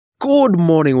Good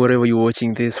morning, wherever you're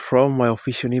watching this from. My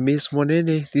official name is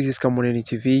Monene. This is Kamonene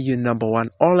TV, your number one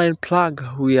online plug.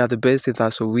 We are the best, and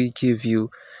that's what we give you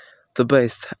the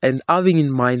best. And having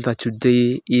in mind that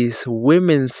today is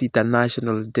Women's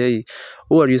International Day,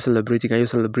 who are you celebrating? Are you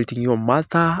celebrating your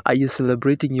mother? Are you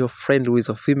celebrating your friend who is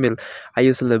a female? Are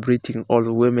you celebrating all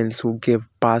the women who gave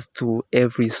birth to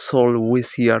every soul we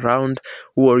see around?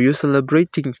 Who are you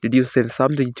celebrating? Did you send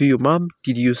something to your mom?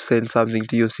 Did you send something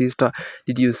to your sister?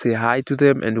 Did you say hi to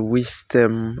them and wish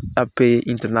them happy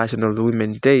International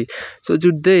Women's Day? So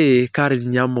today, Karen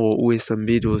Nyamu, who is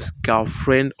Samidoh's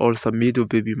girlfriend or Samidoh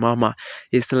baby mama,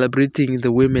 is celebrating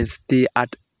the Women's Day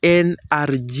at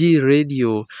NRG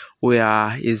Radio,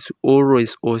 where is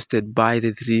always hosted by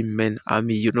the three men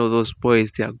army. You know those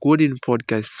boys, they are good in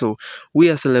podcasts. So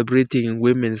we are celebrating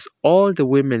all the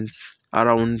women's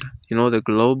around the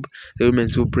globe, the women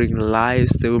who bring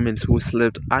lives, the women who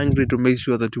slept hungry to make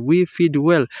sure that we feed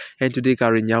well. And today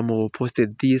Karen Nyamu posted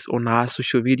this on her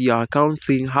social media account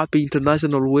saying Happy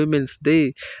International Women's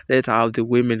Day. Let's have the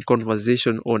women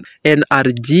conversation on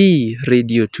NRG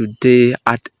Radio today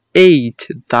at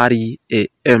 8:30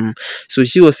 a.m. So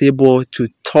she was able to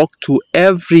talk to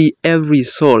every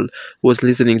soul who was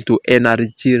listening to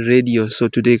NRG Radio. So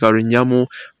today Karen Nyamu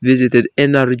visited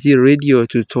NRG Radio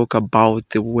to talk about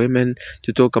the women,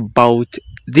 to talk about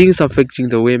things affecting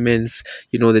the women's,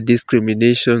 the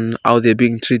discrimination, how they're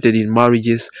being treated in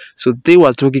marriages. So they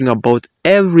were talking about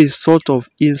every sort of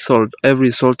insult,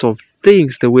 every sort of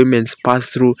things the women pass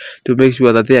through to make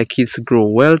sure that their kids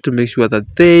grow well, to make sure that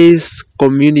this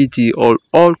community or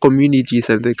all communities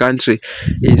in the country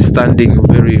is standing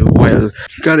very well.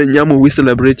 Karen Nyamu, we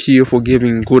celebrate you for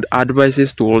giving good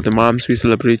advices to all the moms. We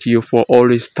celebrate you for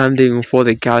always standing for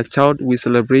the girl child. We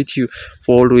celebrate you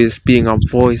for always being a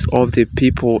voice of the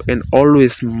people and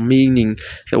always meaning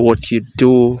what you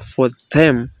do for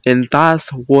them. And that's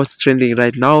what's trending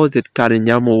right now, that Karen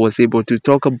Nyamu was able to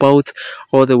talk about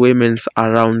all the women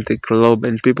around the globe,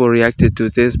 and people reacted to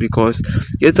this because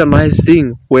it's a nice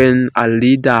thing when a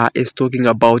leader is talking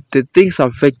about the things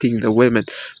affecting the women,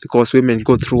 because women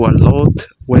go through a lot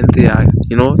when they are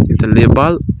in the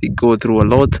labor. They go through a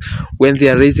lot when they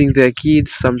are raising their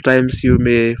kids. Sometimes you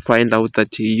may find out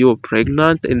that you're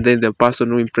pregnant, and then the person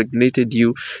who impregnated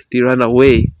you, they run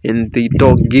away and they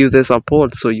don't give the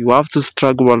support. So you have to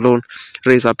struggle alone,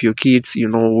 raise up your kids,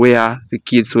 where the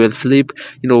kids will sleep,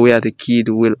 where the kid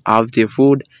will have their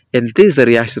food. And this is the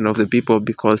reaction of the people,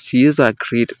 because she is a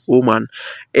great woman.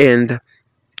 And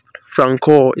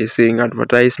Franco is saying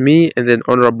advertise me, and then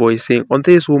Honorable is saying on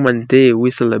this Women's Day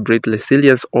we celebrate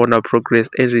resilience, honor, progress,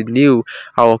 and renew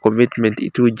our commitment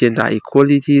to gender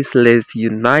equality. Let's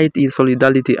unite in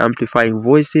solidarity, amplifying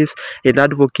voices and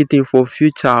advocating for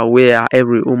future where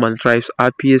every woman thrives.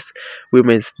 Happiest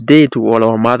Women's Day to all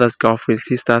our mothers, girlfriends,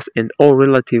 sisters, and all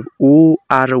relatives who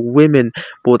are women,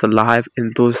 both alive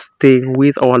and those staying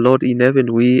with our Lord in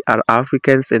heaven. We are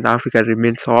Africans, and Africa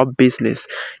remains our business.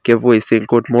 Kevo is saying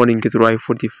good morning Githurai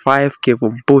 45,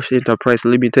 Kevo Bush Enterprise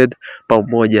Limited,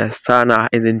 pamoja sana.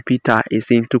 And then Peter is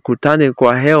saying tukutane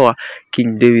kwa hewa.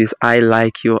 King Davis, I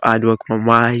like your hard work,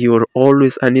 mama. You're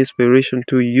always an inspiration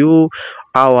to you,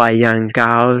 our young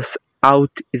girls out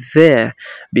there.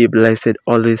 Be blessed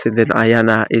always. And then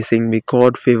Ayana is saying may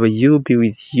God favor you, be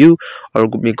with you, or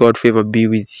may God favor be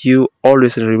with you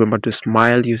always. And remember to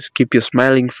smile, you keep your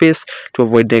smiling face to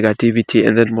avoid negativity.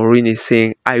 And then Maureen is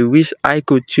saying I wish I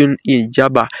could tune in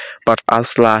Jabba, but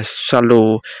Asla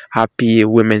Shalom, happy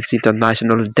Women's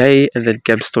International Day. And then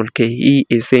Gemstone KE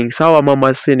is saying Sawa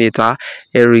Mama Senator.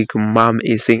 Eric Mom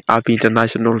is saying happy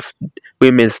International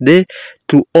Women's Day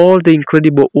to all the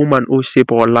incredible women who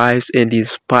shape our lives and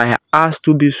inspire us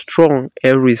to be strong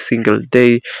every single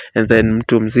day. And then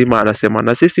mtu mzima anasema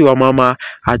na sisi wa mama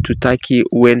hatutaki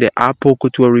uende hapo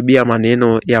kutuharibia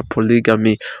maneno ya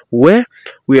polygamy.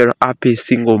 We are happy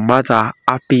single mother.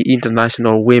 Happy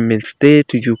International Women's Day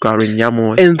to you, Karen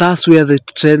Nyamu. And that's where the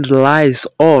trend lies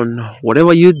on.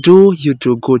 Whatever you do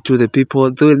good to the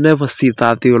people. They will never see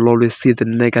that. They will always see the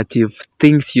negative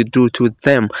things you do to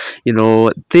them.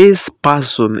 This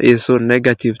person is so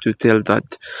negative to tell that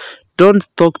don't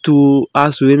talk to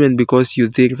us women because you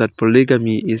think that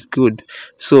polygamy is good.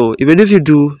 So even if you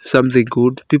do something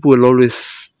good, people will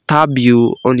always stab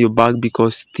you on your back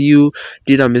because you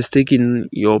did a mistake in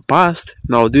your past.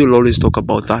 Now they will always talk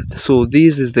about that. So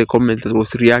this is the comment that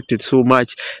was reacted so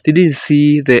much. They didn't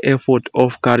see the effort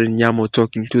of Karen Nyamu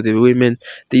talking to the women.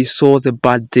 They saw the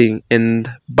bad thing, and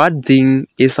bad thing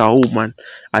is a woman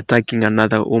attacking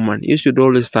another woman. You should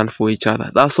always stand for each other.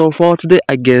 That's all for today.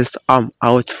 I guess I'm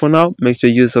out for now. Make sure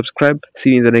you subscribe. See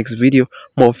you in the next video.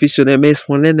 More official MS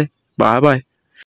Monene. Bye bye.